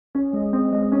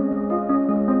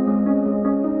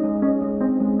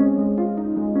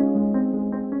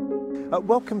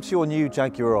Welcome to your new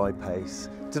Jaguar I-Pace.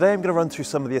 Today I'm going to run through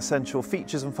some of the essential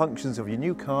features and functions of your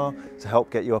new car to help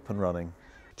get you up and running.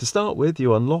 To start with,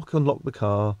 you unlock the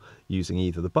car using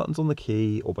either the buttons on the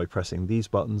key or by pressing these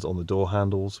buttons on the door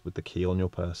handles with the key on your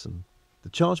person. The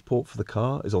charge port for the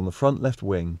car is on the front left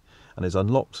wing and is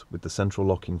unlocked with the central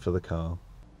locking for the car.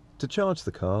 To charge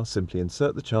the car, simply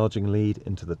insert the charging lead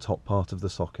into the top part of the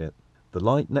socket. The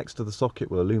light next to the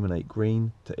socket will illuminate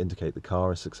green to indicate the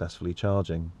car is successfully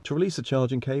charging. To release the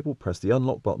charging cable, press the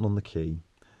unlock button on the key.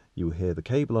 You will hear the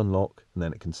cable unlock and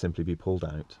then it can simply be pulled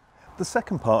out. The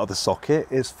second part of the socket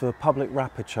is for public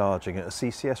rapid charging at a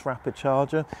CCS rapid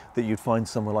charger that you'd find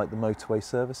somewhere like the motorway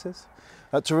services.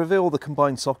 To reveal the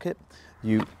combined socket,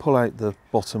 you pull out the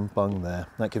bottom bung there.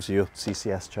 That gives you your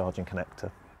CCS charging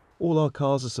connector. All our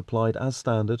cars are supplied as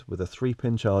standard with a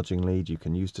 3-pin charging lead you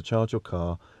can use to charge your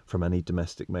car from any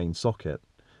domestic main socket,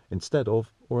 instead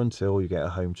of or until you get a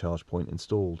home charge point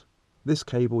installed. This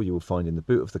cable you will find in the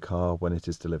boot of the car when it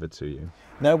is delivered to you.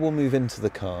 Now we'll move into the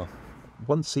car.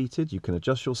 Once seated, you can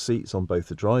adjust your seats on both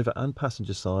the driver and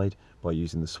passenger side by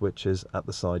using the switches at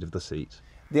the side of the seat.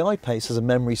 The I-Pace has a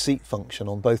memory seat function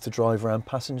on both the driver and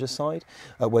passenger side,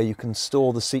 where you can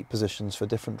store the seat positions for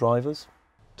different drivers.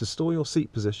 To store your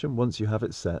seat position, once you have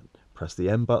it set, press the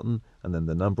M button and then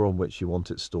the number on which you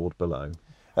want it stored below.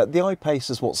 The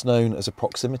I-Pace is what's known as a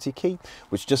proximity key,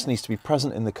 which just needs to be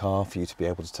present in the car for you to be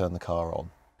able to turn the car on.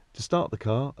 To start the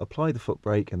car, apply the foot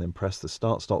brake and then press the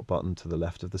start-stop button to the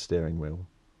left of the steering wheel.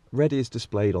 Ready is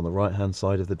displayed on the right-hand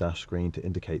side of the dash screen to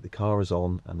indicate the car is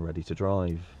on and ready to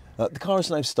drive. The car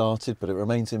is now started, but it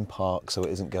remains in park, so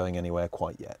it isn't going anywhere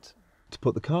quite yet. To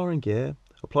put the car in gear,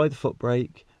 apply the foot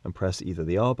brake and press either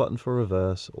the R button for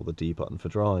reverse or the D button for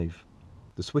drive.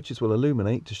 The switches will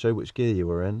illuminate to show which gear you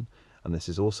are in, and this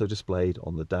is also displayed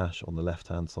on the dash on the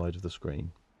left-hand side of the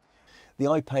screen. The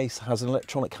I-Pace has an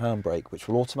electronic handbrake which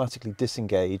will automatically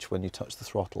disengage when you touch the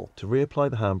throttle. To reapply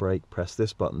the handbrake, press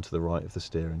this button to the right of the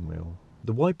steering wheel.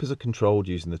 The wipers are controlled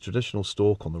using the traditional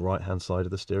stalk on the right-hand side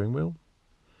of the steering wheel.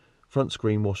 Front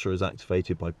screen washer is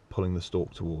activated by pulling the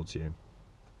stalk towards you.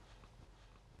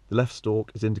 The left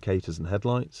stalk is indicators and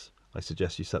headlights. I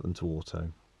suggest you set them to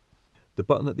auto. The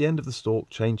button at the end of the stalk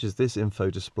changes this info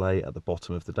display at the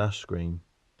bottom of the dash screen.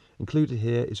 Included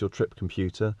here is your trip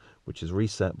computer, which is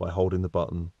reset by holding the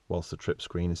button whilst the trip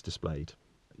screen is displayed.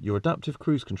 Your adaptive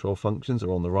cruise control functions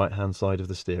are on the right hand side of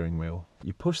the steering wheel.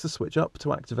 You push the switch up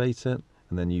to activate it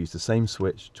and then use the same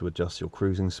switch to adjust your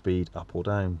cruising speed up or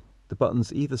down. The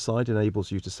buttons either side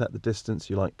enables you to set the distance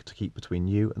you like to keep between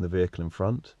you and the vehicle in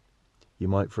front. You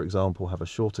might, for example, have a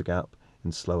shorter gap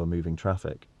in slower moving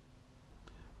traffic.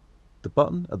 The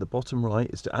button at the bottom right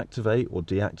is to activate or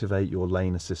deactivate your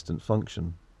lane assistant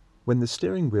function. When the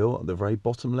steering wheel at the very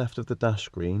bottom left of the dash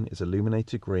screen is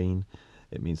illuminated green,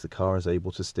 it means the car is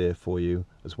able to steer for you,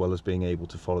 as well as being able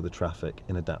to follow the traffic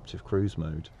in adaptive cruise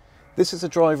mode. This is a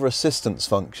driver assistance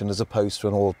function as opposed to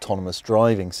an autonomous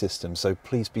driving system, so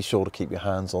please be sure to keep your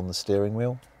hands on the steering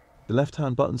wheel. The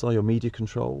left-hand buttons are your media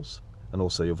controls, and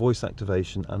also your voice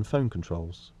activation and phone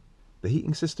controls. The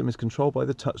heating system is controlled by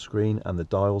the touchscreen and the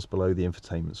dials below the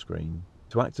infotainment screen.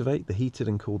 To activate the heated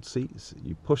and cooled seats,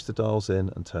 you push the dials in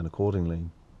and turn accordingly.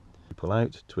 You pull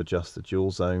out to adjust the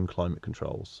dual zone climate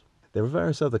controls. There are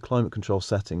various other climate control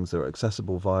settings that are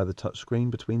accessible via the touchscreen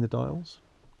between the dials.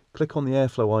 Click on the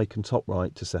airflow icon top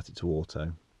right to set it to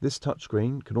auto. This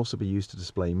touchscreen can also be used to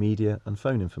display media and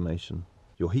phone information.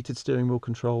 Your heated steering wheel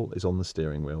control is on the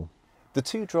steering wheel. The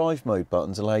two drive mode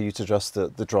buttons allow you to adjust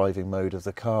the driving mode of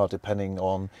the car depending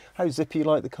on how zippy you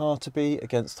like the car to be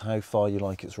against how far you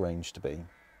like its range to be.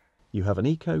 You have an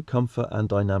eco, comfort and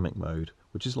dynamic mode,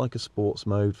 which is like a sports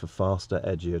mode for faster,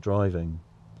 edgier driving.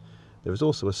 There is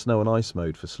also a snow and ice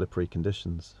mode for slippery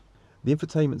conditions. The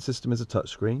infotainment system is a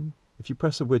touchscreen. If you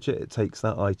press a widget, it takes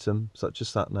that item, such as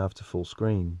sat-nav, to full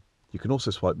screen. You can also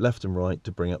swipe left and right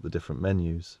to bring up the different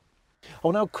menus.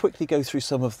 I'll now quickly go through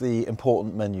some of the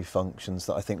important menu functions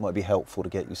that I think might be helpful to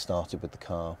get you started with the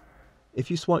car.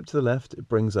 If you swipe to the left, it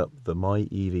brings up the My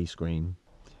EV screen.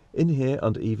 In here,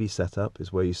 under EV Setup,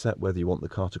 is where you set whether you want the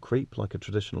car to creep like a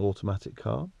traditional automatic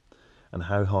car, and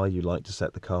how high you like to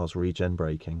set the car's regen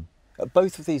braking.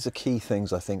 Both of these are key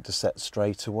things, I think, to set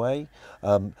straight away.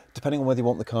 Depending on whether you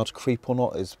want the car to creep or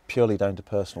not is purely down to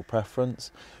personal preference.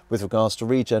 With regards to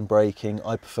regen braking,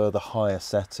 I prefer the higher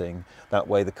setting. That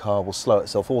way the car will slow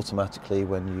itself automatically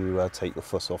when you take your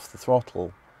foot off the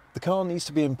throttle. The car needs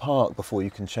to be in park before you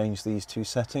can change these two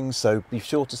settings, so be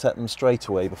sure to set them straight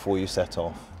away before you set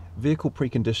off. Vehicle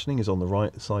preconditioning is on the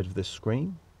right side of this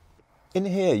screen. In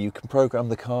here you can program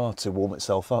the car to warm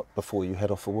itself up before you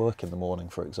head off for work in the morning,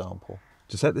 for example.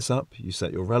 To set this up, you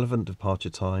set your relevant departure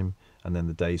time and then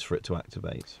the days for it to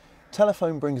activate.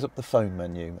 Telephone brings up the phone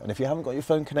menu, and if you haven't got your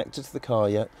phone connected to the car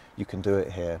yet, you can do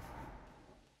it here.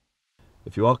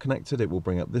 If you are connected, it will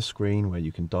bring up this screen where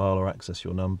you can dial or access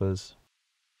your numbers.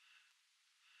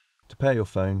 To pair your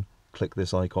phone, click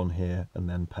this icon here and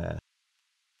then pair.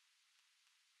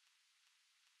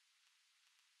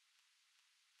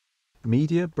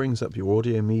 Media brings up your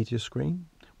audio media screen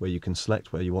where you can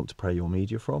select where you want to play your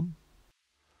media from.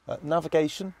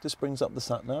 Navigation, this brings up the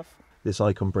sat-nav. This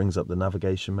icon brings up the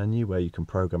navigation menu where you can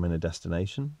program in a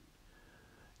destination.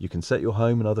 You can set your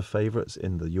home and other favourites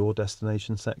in the Your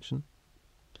Destination section.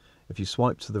 If you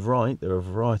swipe to the right, there are a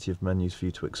variety of menus for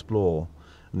you to explore,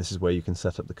 and this is where you can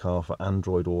set up the car for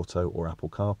Android Auto or Apple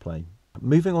CarPlay.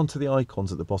 Moving on to the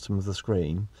icons at the bottom of the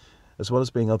screen, as well as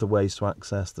being other ways to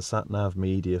access the sat-nav,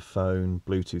 media, phone,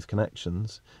 Bluetooth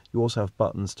connections, you also have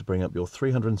buttons to bring up your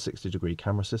 360-degree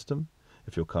camera system,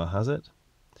 if your car has it,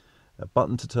 a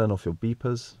button to turn off your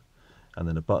beepers, and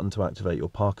then a button to activate your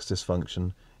park assist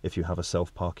function if you have a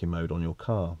self-parking mode on your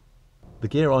car. The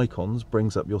gear icons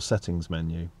brings up your settings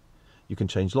menu. You can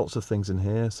change lots of things in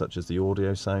here, such as the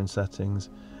audio sound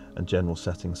settings and general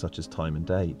settings such as time and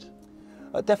date.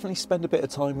 Definitely spend a bit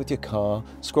of time with your car,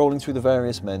 scrolling through the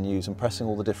various menus and pressing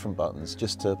all the different buttons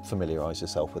just to familiarise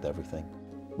yourself with everything.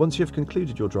 Once you've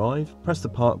concluded your drive, press the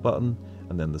park button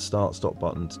and then the start-stop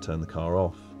button to turn the car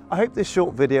off. I hope this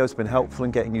short video has been helpful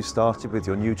in getting you started with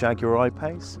your new Jaguar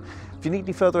I-Pace. If you need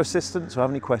any further assistance or have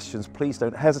any questions, please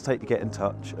don't hesitate to get in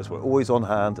touch, as we're always on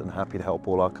hand and happy to help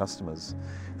all our customers.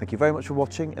 Thank you very much for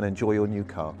watching and enjoy your new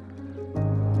car.